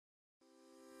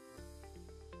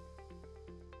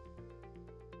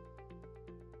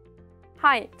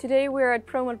Hi, today we're at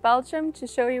Promat Belgium to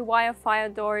show you why a fire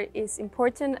door is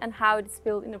important and how it's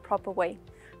built in a proper way.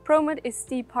 Promat is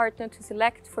the partner to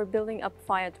select for building up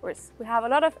fire doors. We have a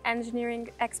lot of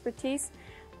engineering expertise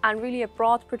and really a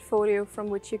broad portfolio from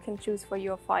which you can choose for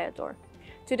your fire door.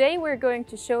 Today we're going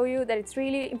to show you that it's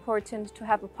really important to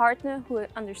have a partner who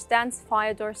understands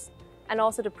fire doors and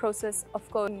also the process of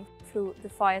going through the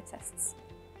fire tests.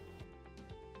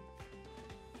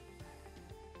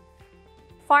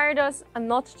 Fire doors are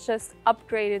not just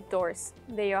upgraded doors.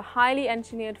 They are highly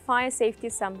engineered fire safety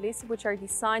assemblies which are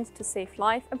designed to save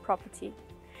life and property.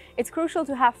 It's crucial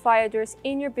to have fire doors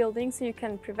in your building so you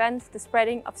can prevent the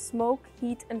spreading of smoke,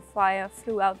 heat and fire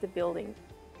throughout the building.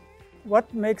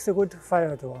 What makes a good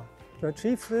fire door? To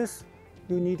achieve this,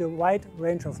 you need a wide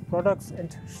range of products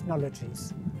and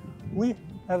technologies. We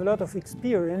have a lot of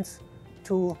experience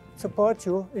to support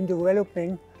you in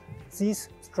developing these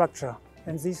structures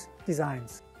and these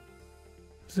designs.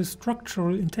 The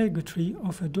structural integrity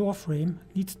of a door frame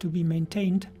needs to be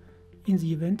maintained in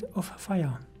the event of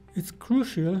fire. It's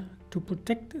crucial to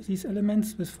protect these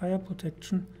elements with fire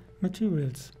protection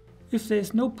materials. If there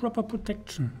is no proper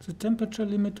protection, the temperature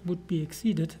limit would be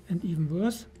exceeded and even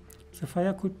worse, the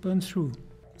fire could burn through.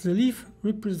 The leaf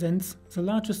represents the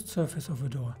largest surface of a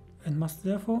door and must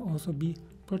therefore also be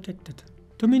protected.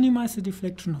 To minimize the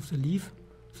deflection of the leaf,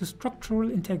 the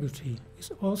structural integrity is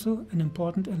also an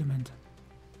important element.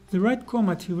 The right core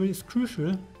material is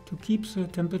crucial to keep the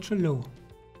temperature low.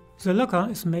 The locker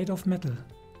is made of metal,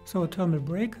 so a thermal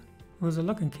break with a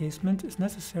lock encasement is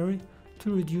necessary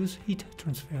to reduce heat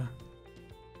transfer.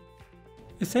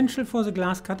 Essential for the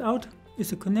glass cutout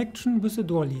is a connection with the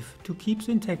door leaf to keep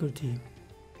the integrity.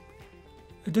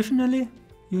 Additionally,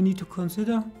 you need to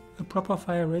consider a proper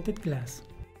fire-rated glass.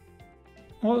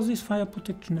 All these fire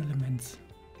protection elements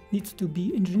needs to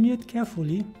be engineered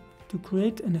carefully to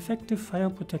create an effective fire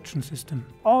protection system.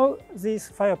 All these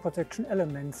fire protection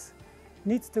elements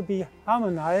needs to be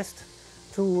harmonized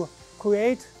to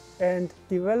create and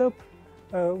develop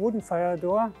a wooden fire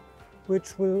door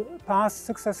which will pass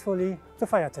successfully the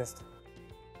fire test.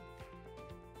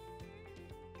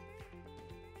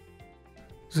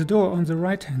 The door on the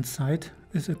right-hand side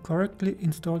is a correctly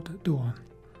installed door,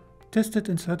 tested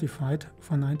and certified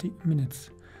for 90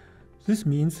 minutes. This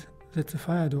means that the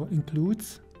fire door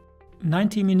includes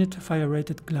 90-minute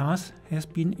fire-rated glass has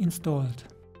been installed.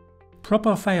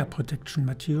 Proper fire protection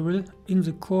material in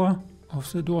the core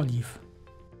of the door leaf.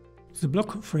 The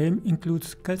block frame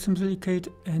includes calcium silicate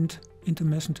and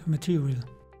intumescent material.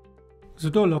 The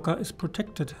door locker is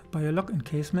protected by a lock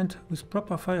encasement with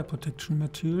proper fire protection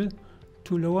material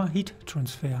to lower heat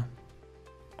transfer.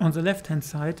 On the left-hand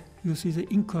side you see the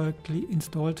incorrectly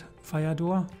installed fire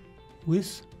door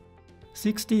with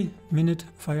 60-minute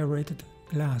fire-rated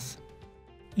glass.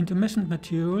 Intumescent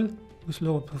material with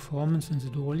lower performance in the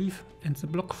door leaf and the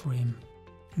block frame.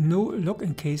 No lock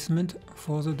encasement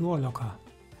for the door locker.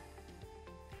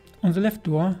 On the left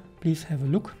door, please have a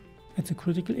look at the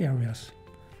critical areas,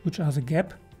 which are the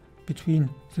gap between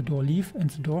the door leaf and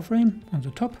the door frame on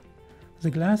the top,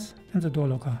 the glass and the door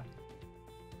locker.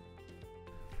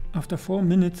 After 4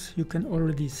 minutes you can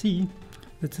already see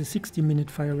that the 60-minute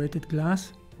fire-rated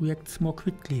glass reacts more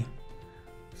quickly.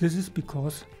 This is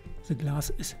because the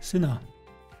glass is thinner.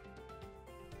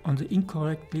 On the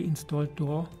incorrectly installed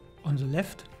door on the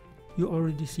left, you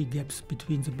already see gaps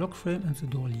between the block frame and the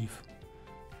door leaf.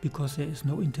 Because there is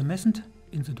no intumescent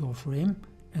in the door frame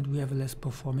and we have a less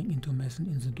performing intumescent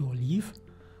in the door leaf,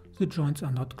 the joints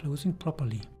are not closing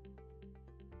properly.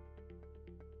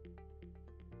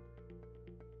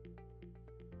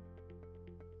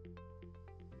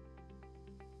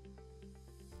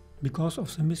 Because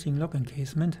of the missing lock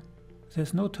encasement, there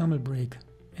is no thermal break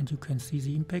and you can see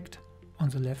the impact on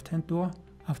the left-hand door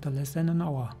after less than an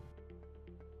hour.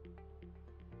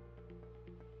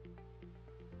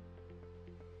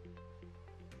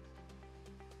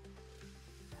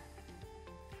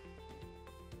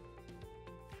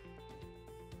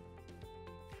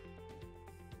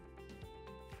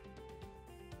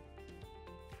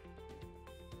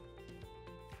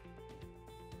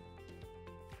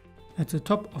 At the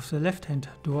top of the left-hand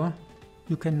door,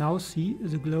 you can now see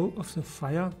the glow of the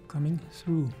fire coming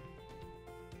through.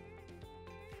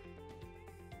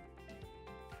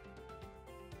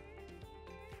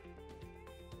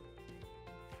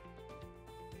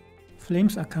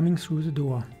 Flames are coming through the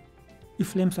door. If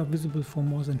flames are visible for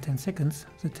more than 10 seconds,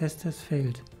 the test has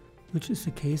failed, which is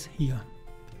the case here.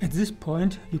 At this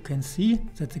point you can see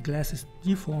that the glass is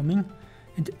deforming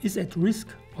and is at risk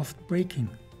of breaking.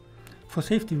 For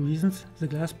safety reasons, the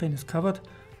glass pane is covered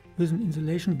with an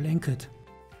insulation blanket.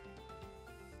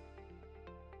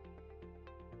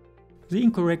 The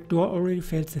incorrect door already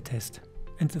failed the test,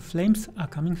 and the flames are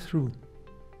coming through.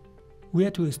 We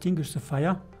had to extinguish the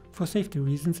fire for safety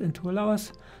reasons and to allow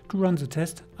us to run the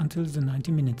test until the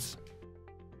 90 minutes.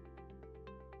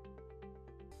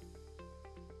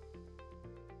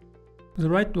 The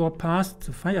right door passed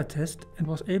the fire test and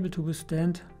was able to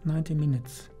withstand 90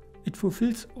 minutes. It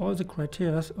fulfills all the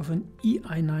criteria of an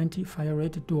EI90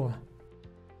 fire-rated door.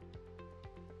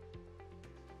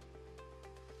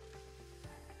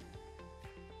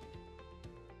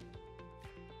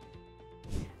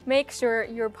 Make sure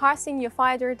you're passing your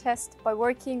fire door test by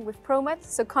working with Promat,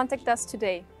 so contact us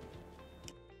today.